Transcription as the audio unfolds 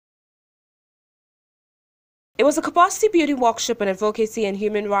It was a capacity-building workshop on advocacy and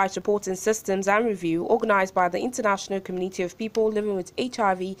human rights reporting systems and review organized by the International Community of People Living with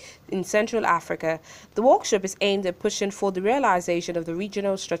HIV in Central Africa. The workshop is aimed at pushing for the realization of the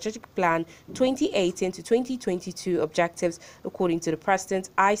Regional Strategic Plan 2018 to 2022 objectives, according to the President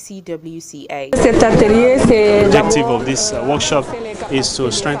ICWCA. The objective of this workshop is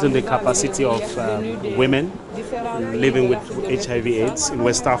to strengthen the capacity of women living with HIV/AIDS in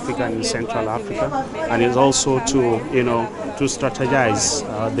West Africa and in Central Africa, and it's also to strategize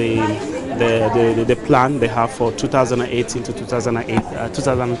the plan they have for 2018 to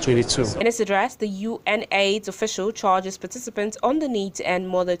 2022. In its address, the UNAIDS official charges participants on the need to end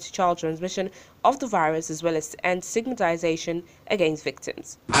mother-to-child transmission of the virus as well as to end stigmatization against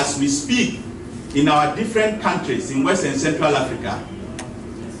victims. As we speak, in our different countries in West and Central Africa,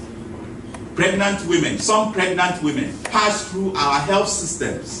 some pregnant women pass through our health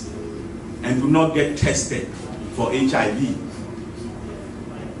systems and do not get tested for HIV.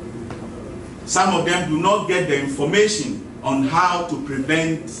 Some of them do not get the information on how to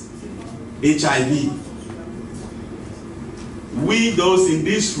prevent HIV. We, those in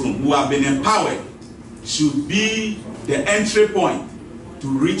this room who have been empowered, should be the entry point to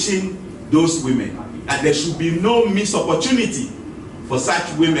reaching those women. And there should be no missed opportunity for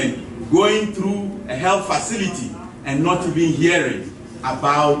such women going through a health facility and not even hearing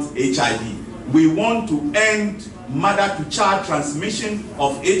about HIV. We want to end mother-to-child transmission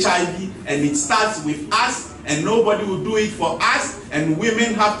of HIV, and it starts with us, and nobody will do it for us, and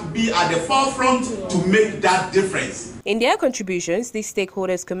women have to be at the forefront to make that difference. In their contributions, these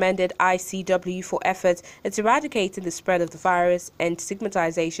stakeholders commended ICW for efforts at eradicating the spread of the virus and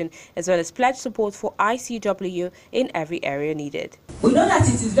stigmatization, as well as pledged support for ICW in every area needed. We know that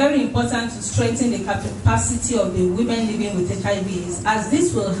it is very important to strengthen the capacity of the women living with HIV, as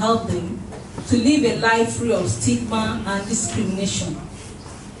this will help them to live a life free of stigma and discrimination.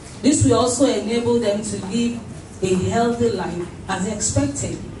 This will also enable them to live a healthy life as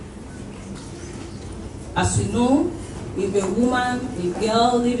expected. As we know, if a woman, a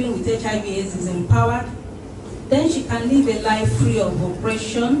girl living with HIV/AIDS is empowered, then she can live a life free of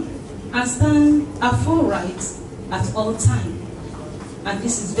oppression and stand her full rights at all times. And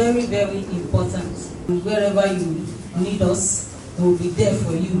this is very, very important. Wherever you need us, we will be there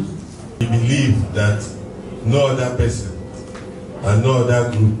for you. We believe that no other person and no other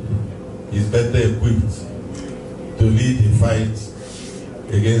group is better equipped to lead the fight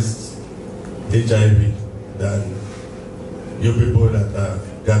against HIV than you people that are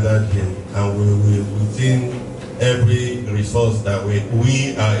gathered here, and we within every resource that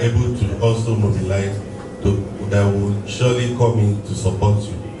we are able to also mobilize that will surely come in to support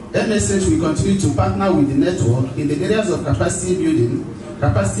you. MSH will continue to partner with the network in the areas of capacity building,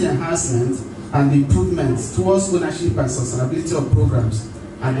 capacity enhancement, and improvements towards ownership and sustainability of programs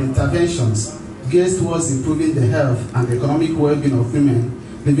and interventions geared towards improving the health and economic well-being of women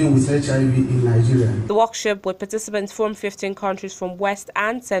living with HIV in Nigeria. The workshop, with participants from 15 countries from West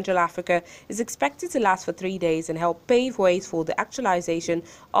and Central Africa, is expected to last for 3 days and help pave ways for the actualization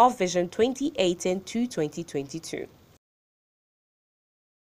of Vision 2018 to 2022.